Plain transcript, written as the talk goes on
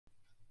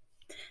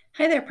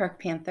Hi there,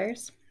 Park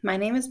Panthers. My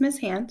name is Ms.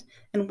 Hant,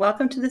 and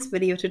welcome to this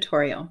video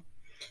tutorial.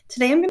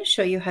 Today I'm going to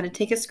show you how to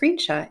take a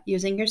screenshot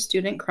using your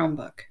student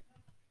Chromebook.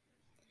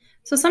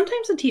 So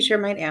sometimes a teacher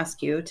might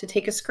ask you to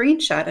take a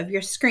screenshot of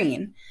your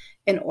screen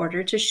in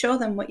order to show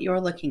them what you're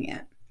looking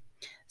at.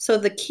 So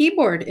the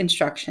keyboard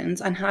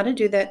instructions on how to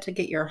do that to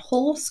get your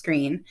whole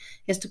screen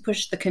is to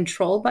push the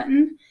Control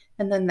button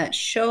and then that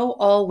Show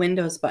All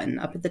Windows button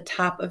up at the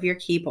top of your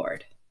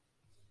keyboard.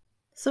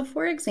 So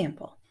for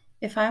example,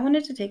 if I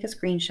wanted to take a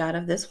screenshot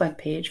of this web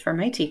page for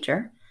my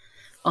teacher,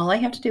 all I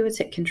have to do is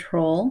hit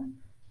Control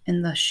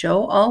and the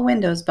Show All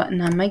Windows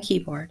button on my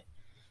keyboard.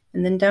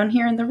 And then down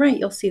here on the right,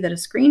 you'll see that a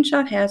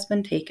screenshot has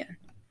been taken.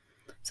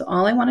 So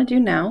all I want to do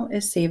now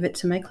is save it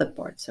to my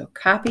clipboard. So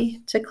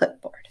copy to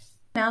clipboard.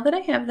 Now that I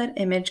have that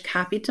image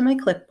copied to my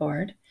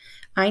clipboard,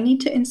 I need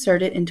to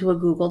insert it into a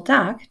Google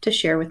Doc to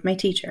share with my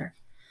teacher.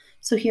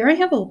 So here I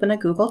have open a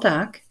Google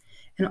Doc,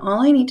 and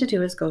all I need to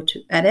do is go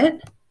to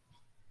Edit,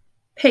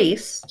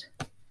 Paste,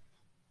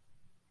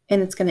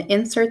 and it's going to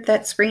insert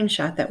that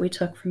screenshot that we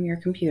took from your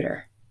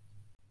computer.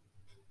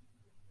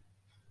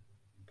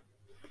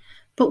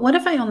 But what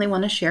if I only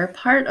want to share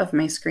part of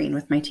my screen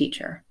with my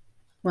teacher?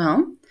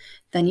 Well,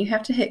 then you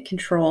have to hit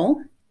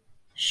Control,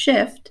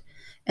 Shift,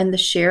 and the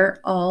Share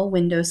All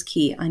Windows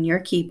key on your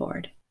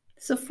keyboard.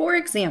 So for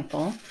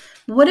example,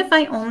 what if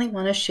I only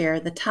want to share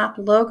the top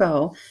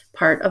logo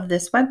part of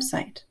this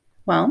website?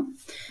 Well,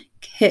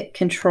 hit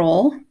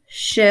Control,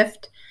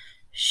 Shift,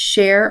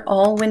 Share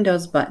All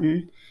Windows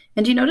button,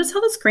 and do you notice how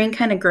the screen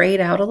kind of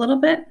grayed out a little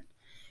bit?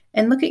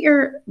 And look at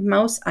your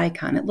mouse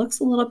icon. It looks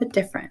a little bit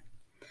different.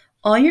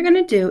 All you're going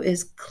to do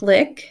is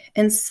click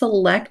and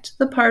select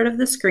the part of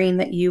the screen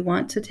that you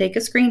want to take a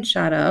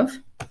screenshot of.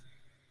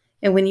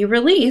 And when you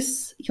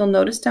release, you'll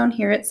notice down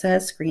here it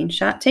says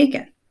Screenshot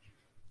Taken.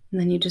 And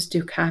then you just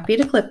do Copy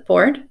to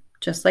Clipboard,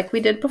 just like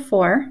we did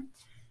before.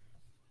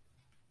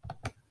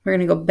 We're going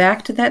to go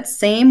back to that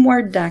same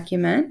Word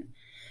document,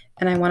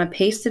 and I want to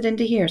paste it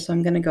into here. So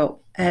I'm going to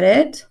go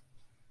Edit,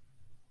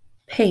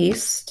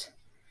 Paste,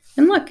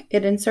 and look,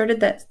 it inserted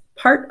that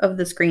part of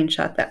the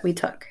screenshot that we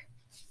took.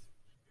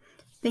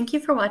 Thank you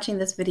for watching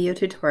this video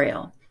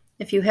tutorial.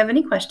 If you have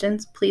any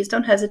questions, please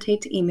don't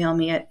hesitate to email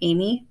me at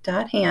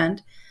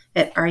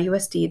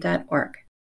amy.hand@rusd.org.